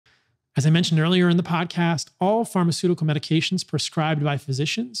As I mentioned earlier in the podcast, all pharmaceutical medications prescribed by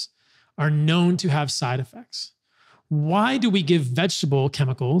physicians are known to have side effects. Why do we give vegetable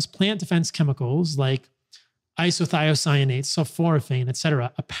chemicals, plant defense chemicals like isothiocyanates, sulforaphane,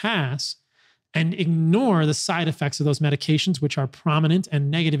 etc., a pass and ignore the side effects of those medications, which are prominent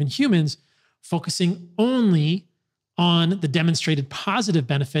and negative in humans, focusing only on the demonstrated positive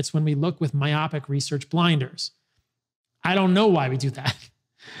benefits when we look with myopic research blinders? I don't know why we do that.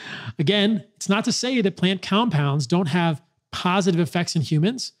 Again, it's not to say that plant compounds don't have positive effects in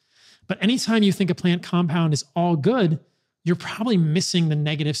humans, but anytime you think a plant compound is all good, you're probably missing the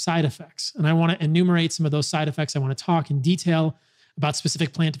negative side effects. And I want to enumerate some of those side effects. I want to talk in detail about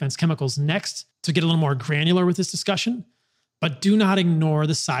specific plant defense chemicals next to get a little more granular with this discussion, but do not ignore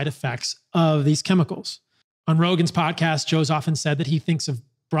the side effects of these chemicals. On Rogan's podcast, Joe's often said that he thinks of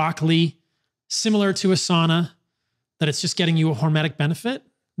broccoli similar to a sauna, that it's just getting you a hormetic benefit.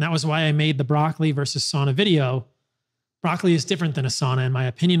 And that was why I made the broccoli versus sauna video. Broccoli is different than a sauna, in my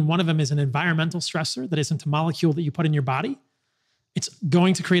opinion. One of them is an environmental stressor that isn't a molecule that you put in your body. It's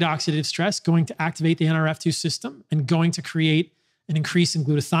going to create oxidative stress, going to activate the NRF2 system, and going to create an increase in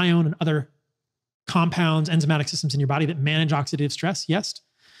glutathione and other compounds, enzymatic systems in your body that manage oxidative stress. Yes.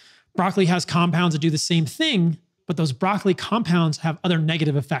 Broccoli has compounds that do the same thing, but those broccoli compounds have other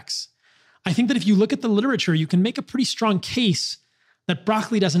negative effects. I think that if you look at the literature, you can make a pretty strong case that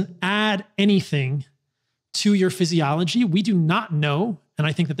broccoli doesn't add anything to your physiology. We do not know, and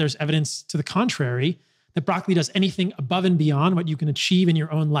I think that there's evidence to the contrary, that broccoli does anything above and beyond what you can achieve in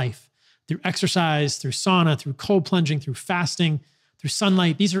your own life through exercise, through sauna, through cold plunging, through fasting, through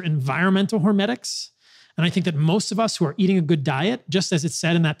sunlight. These are environmental hormetics. And I think that most of us who are eating a good diet, just as it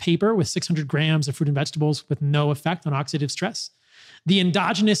said in that paper with 600 grams of fruit and vegetables with no effect on oxidative stress, the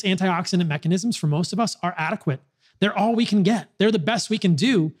endogenous antioxidant mechanisms for most of us are adequate. They're all we can get. They're the best we can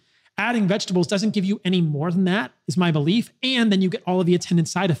do. Adding vegetables doesn't give you any more than that, is my belief. And then you get all of the attendant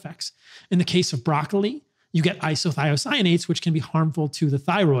side effects. In the case of broccoli, you get isothiocyanates, which can be harmful to the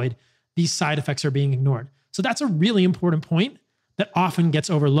thyroid. These side effects are being ignored. So that's a really important point that often gets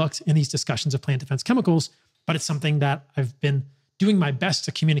overlooked in these discussions of plant defense chemicals, but it's something that I've been doing my best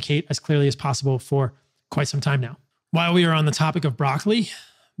to communicate as clearly as possible for quite some time now. While we are on the topic of broccoli,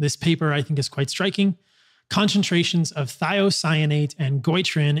 this paper I think is quite striking. Concentrations of thiocyanate and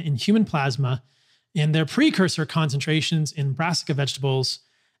goitrin in human plasma and their precursor concentrations in brassica vegetables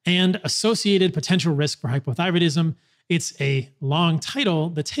and associated potential risk for hypothyroidism. It's a long title.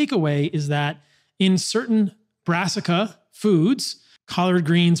 The takeaway is that in certain brassica foods, collard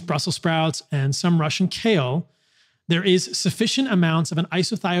greens, Brussels sprouts, and some Russian kale, there is sufficient amounts of an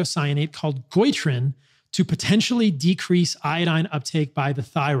isothiocyanate called goitrin to potentially decrease iodine uptake by the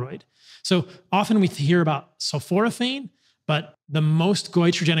thyroid. So often we hear about sulforaphane, but the most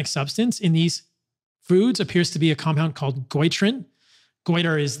goitrogenic substance in these foods appears to be a compound called goitrin.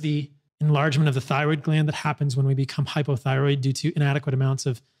 Goiter is the enlargement of the thyroid gland that happens when we become hypothyroid due to inadequate amounts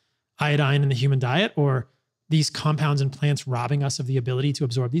of iodine in the human diet, or these compounds in plants robbing us of the ability to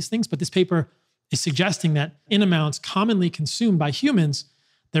absorb these things. But this paper is suggesting that in amounts commonly consumed by humans,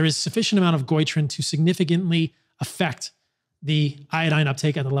 there is sufficient amount of goitrin to significantly affect the iodine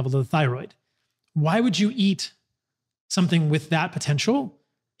uptake at the level of the thyroid. Why would you eat something with that potential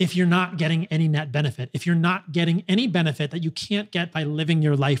if you're not getting any net benefit, if you're not getting any benefit that you can't get by living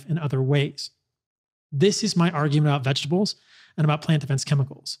your life in other ways? This is my argument about vegetables and about plant defense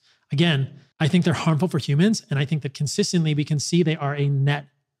chemicals. Again, I think they're harmful for humans, and I think that consistently we can see they are a net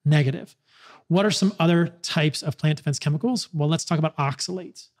negative. What are some other types of plant defense chemicals? Well, let's talk about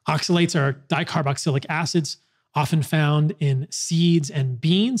oxalates. Oxalates are dicarboxylic acids, often found in seeds and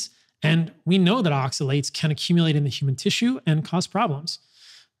beans. And we know that oxalates can accumulate in the human tissue and cause problems.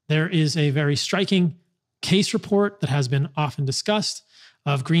 There is a very striking case report that has been often discussed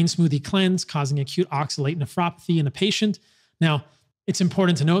of green smoothie cleanse causing acute oxalate nephropathy in a patient. Now, it's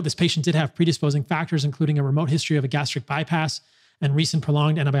important to note this patient did have predisposing factors, including a remote history of a gastric bypass and recent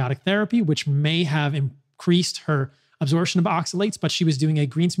prolonged antibiotic therapy, which may have increased her absorption of oxalates, but she was doing a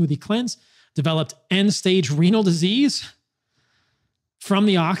green smoothie cleanse, developed end-stage renal disease from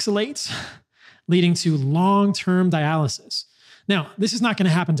the oxalates, leading to long-term dialysis. Now, this is not going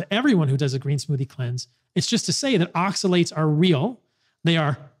to happen to everyone who does a green smoothie cleanse. It's just to say that oxalates are real. They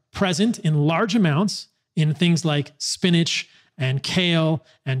are present in large amounts in things like spinach and kale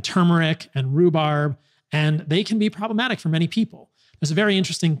and turmeric and rhubarb, and they can be problematic for many people. There's a very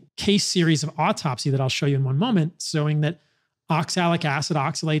interesting case series of autopsy that I'll show you in one moment, showing that oxalic acid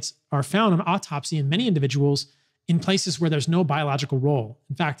oxalates are found on autopsy in many individuals in places where there's no biological role.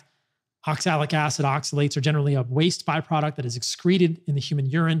 In fact, oxalic acid oxalates are generally a waste byproduct that is excreted in the human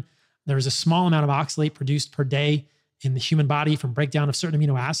urine There is a small amount of oxalate produced per day in the human body from breakdown of certain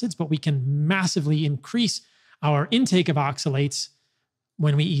amino acids, but we can massively increase our intake of oxalates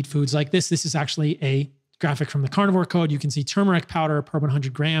when we eat foods like this. This is actually a graphic from the carnivore code. You can see turmeric powder per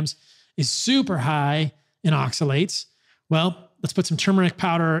 100 grams is super high in oxalates. Well, let's put some turmeric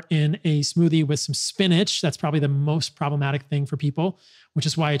powder in a smoothie with some spinach. That's probably the most problematic thing for people, which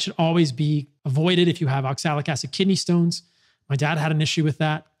is why it should always be avoided if you have oxalic acid kidney stones. My dad had an issue with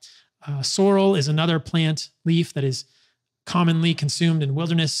that. Sorrel is another plant leaf that is commonly consumed in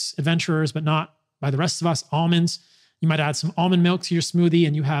wilderness adventurers, but not by the rest of us. Almonds. You might add some almond milk to your smoothie,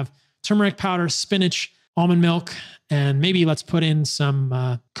 and you have turmeric powder, spinach, almond milk, and maybe let's put in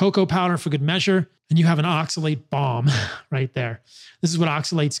some cocoa powder for good measure, and you have an oxalate bomb right there. This is what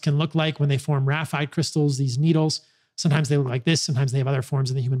oxalates can look like when they form raffinate crystals, these needles. Sometimes they look like this. Sometimes they have other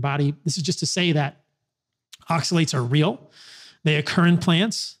forms in the human body. This is just to say that oxalates are real. They occur in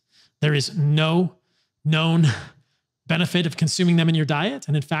plants. There is no known benefit of consuming them in your diet.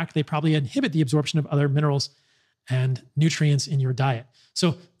 And in fact, they probably inhibit the absorption of other minerals and nutrients in your diet.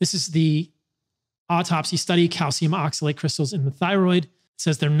 So this is the autopsy study, calcium oxalate crystals in the thyroid. It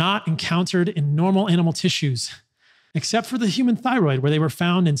says they're not encountered in normal animal tissues, except for the human thyroid, where they were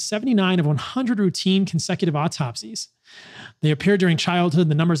found in 79 of 100 routine consecutive autopsies. They appeared during childhood.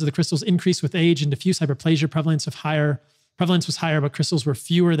 The numbers of the crystals increased with age, and diffuse hyperplasia prevalence was higher, but crystals were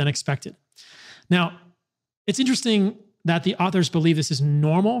fewer than expected. Now, it's interesting that the authors believe this is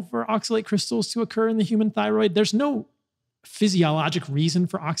normal for oxalate crystals to occur in the human thyroid. There's no physiologic reason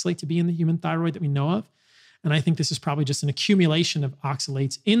for oxalate to be in the human thyroid that we know of. And I think this is probably just an accumulation of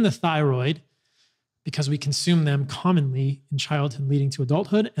oxalates in the thyroid because we consume them commonly in childhood leading to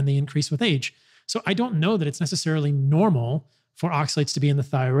adulthood, and they increase with age. So I don't know that it's necessarily normal for oxalates to be in the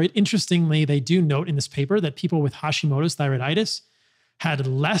thyroid. Interestingly, they do note in this paper that people with Hashimoto's thyroiditis had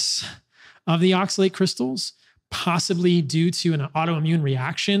less of the oxalate crystals, possibly due to an autoimmune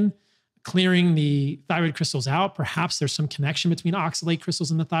reaction, clearing the thyroid crystals out. Perhaps there's some connection between oxalate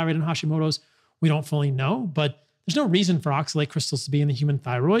crystals in the thyroid and Hashimoto's. We don't fully know, but there's no reason for oxalate crystals to be in the human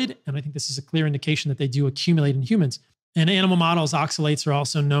thyroid. And I think this is a clear indication that they do accumulate in humans. In animal models, oxalates are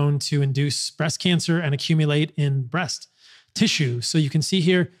also known to induce breast cancer and accumulate in breast tissue. So you can see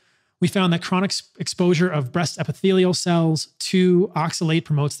here, we found that chronic exposure of breast epithelial cells to oxalate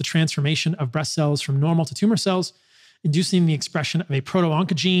promotes the transformation of breast cells from normal to tumor cells, inducing the expression of a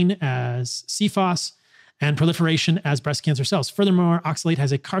proto-oncogene as CFOS and proliferation as breast cancer cells. Furthermore, oxalate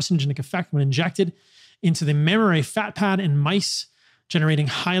has a carcinogenic effect when injected into the mammary fat pad in mice, generating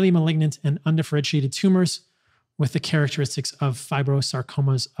highly malignant and undifferentiated tumors with the characteristics of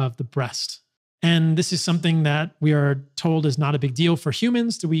fibrosarcomas of the breast. And this is something that we are told is not a big deal for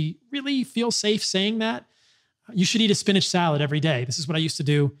humans. Do we really feel safe saying that? You should eat a spinach salad every day. This is what I used to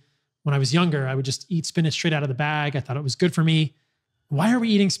do when I was younger. I would just eat spinach straight out of the bag. I thought it was good for me. Why are we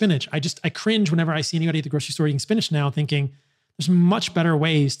eating spinach? I cringe whenever I see anybody at the grocery store eating spinach now, thinking there's much better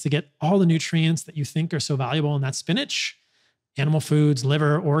ways to get all the nutrients that you think are so valuable in that spinach, animal foods,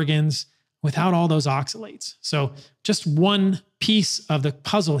 liver, organs, without all those oxalates. So just one piece of the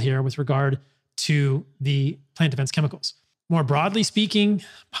puzzle here with regard to the plant defense chemicals. More broadly speaking,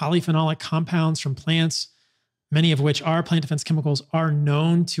 polyphenolic compounds from plants, many of which are plant defense chemicals, are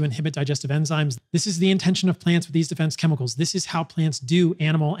known to inhibit digestive enzymes. This is the intention of plants with these defense chemicals. This is how plants do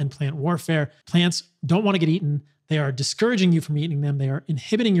animal and plant warfare. Plants don't want to get eaten. They are discouraging you from eating them. They are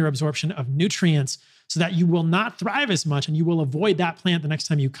inhibiting your absorption of nutrients so that you will not thrive as much and you will avoid that plant the next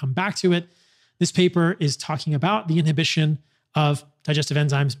time you come back to it. This paper is talking about the inhibition of digestive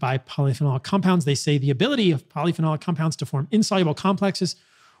enzymes by polyphenolic compounds. They say the ability of polyphenolic compounds to form insoluble complexes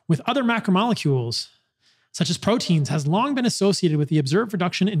with other macromolecules, such as proteins, has long been associated with the observed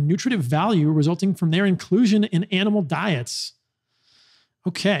reduction in nutritive value resulting from their inclusion in animal diets.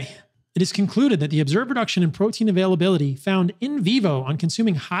 Okay. It is concluded that the observed reduction in protein availability found in vivo on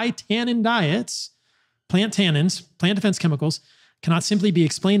consuming high tannin diets, plant tannins, plant defense chemicals, cannot simply be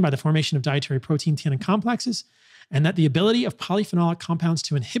explained by the formation of dietary protein tannin complexes, and that the ability of polyphenolic compounds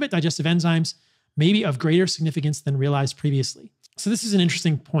to inhibit digestive enzymes may be of greater significance than realized previously. So this is an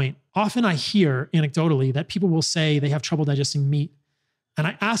interesting point. Often I hear anecdotally that people will say they have trouble digesting meat, and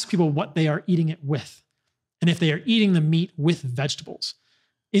I ask people what they are eating it with, and if they are eating the meat with vegetables.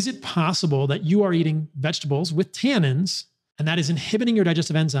 Is it possible that you are eating vegetables with tannins and that is inhibiting your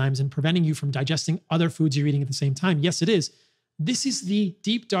digestive enzymes and preventing you from digesting other foods you're eating at the same time? Yes, it is. This is the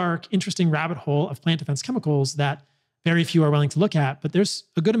deep, dark, interesting rabbit hole of plant defense chemicals that very few are willing to look at, but there's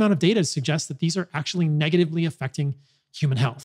a good amount of data to suggest that these are actually negatively affecting human health.